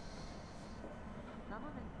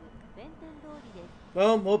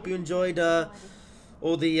 Well, hope you enjoyed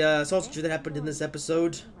all the sausage that happened in this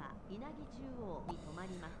episode.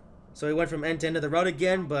 So we went from end to end of the route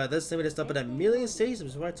again, but this time we just stopped at a million stations,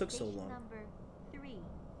 which is why it took so long.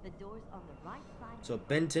 So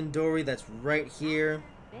Bentendori, that's right here.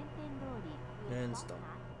 And stop.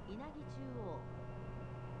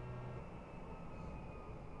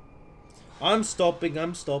 I'm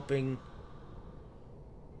stopping.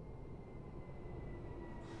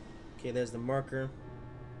 Okay, there's the marker.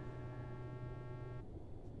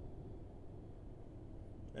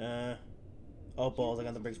 Oh balls, I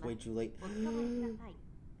got the brakes way too late.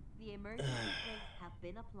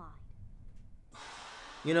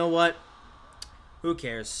 You know what? Who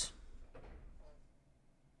cares?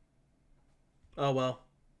 Oh well.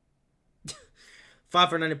 5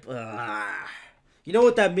 for 90. You know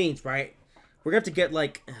what that means, right? We're gonna have to get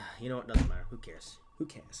like, you know what? Doesn't matter. Who cares? Who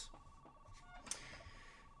cares?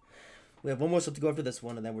 We have one more step to go after this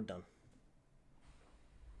one, and then we're done.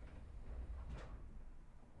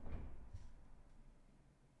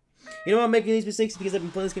 You know, I'm making these mistakes because I've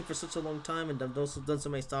been playing this game for such a long time, and I've also done so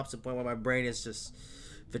many stops to the point where my brain is just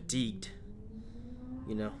fatigued.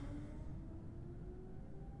 You know.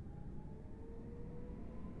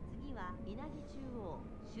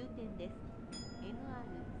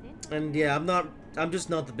 And yeah, I'm just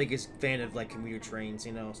not the biggest fan of like commuter trains,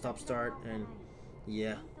 you know, stop start and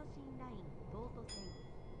yeah.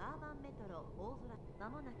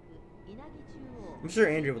 I'm sure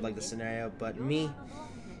Andrew would like the scenario, but me,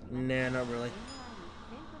 nah, not really.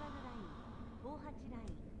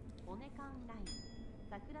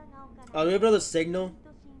 Oh, do we have another signal?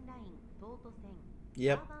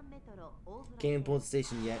 Yep. Can't pull the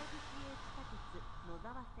station yet.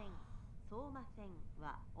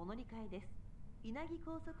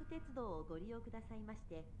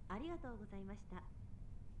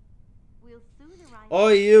 Oh,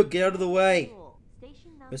 you get out of the way,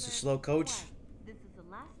 Mr. Slow Coach.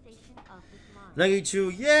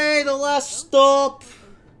 Nagichu, yay, the last stop.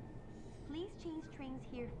 Please change trains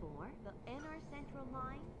here for the NR Central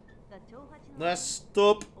Line, the Chohachi line, Let's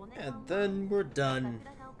stop, the Onegawa and then we're line, done. the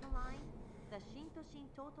Sakuragaoka line, the Shintoshin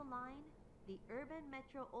Toto line, the Urban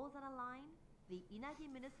Metro Ozara line, the Inagi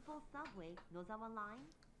Municipal Subway Nozawa line,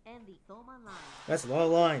 and the Soma line. That's a lot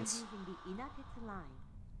of lines. Using the Inatetsu line.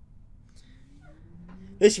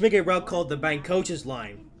 They should make a route called the Bank Coaches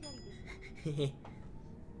line.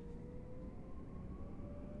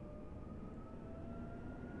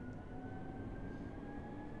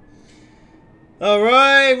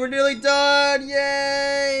 Alright, we're nearly done!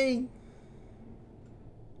 Yay!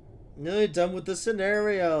 Nearly done with the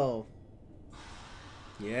scenario.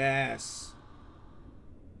 Yes.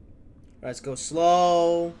 Let's go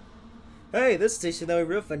slow. Hey, this station that we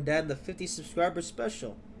real fun, Dad, the 50 subscriber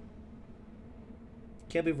special.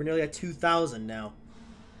 Can't believe we're nearly at 2,000 now.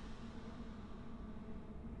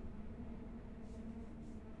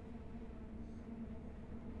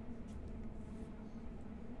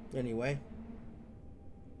 Anyway.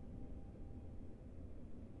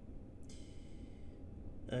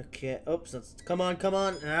 Okay, oops, come on, come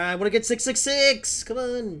on. I want to get 666! Come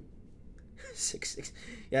on! 666.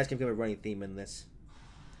 Yeah, it's gonna be a running theme in this.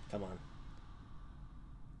 Come on.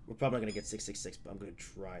 We're probably not gonna get 666, but I'm gonna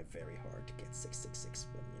try very hard to get 666,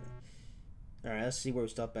 but you know. Alright, let's see where we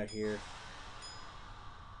stop at here.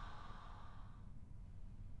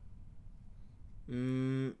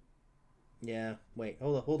 Yeah, wait,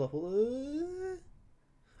 hold up.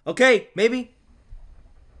 Okay, maybe.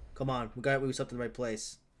 Come on, we stopped in the right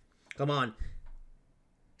place. Come on.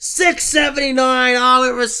 679! Oh,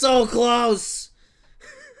 we were so close!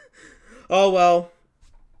 Oh, well.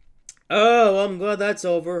 Oh, I'm glad that's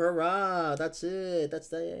over. Hurrah! That's it. That's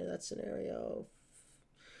that scenario.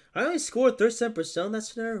 I only scored 37% on that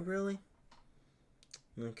scenario, really?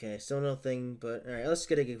 Okay, still nothing, but... Alright, let's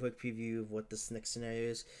get a quick preview of what this next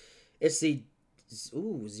scenario is. It's the...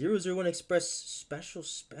 Ooh, 001 Express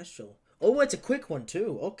Special. Oh, it's a quick one,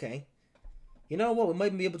 too. Okay. You know what? We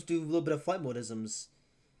might be able to do a little bit of flight modisms.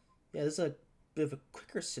 Yeah, this is a bit of a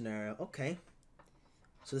quicker scenario. Okay.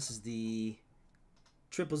 So this is the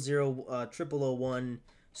 001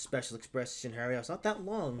 Special Express scenario. It's not that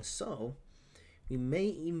long, so we may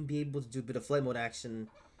even be able to do a bit of flight mode action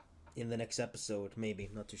in the next episode. Maybe.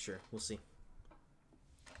 Not too sure. We'll see.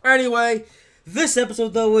 Anyway, this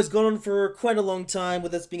episode, though, has gone on for quite a long time,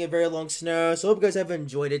 with this being a very long scenario, so I hope you guys have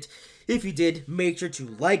enjoyed it. If you did, make sure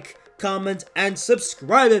to like, comment, and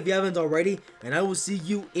subscribe if you haven't already, and I will see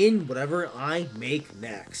you in whatever I make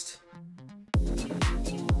next.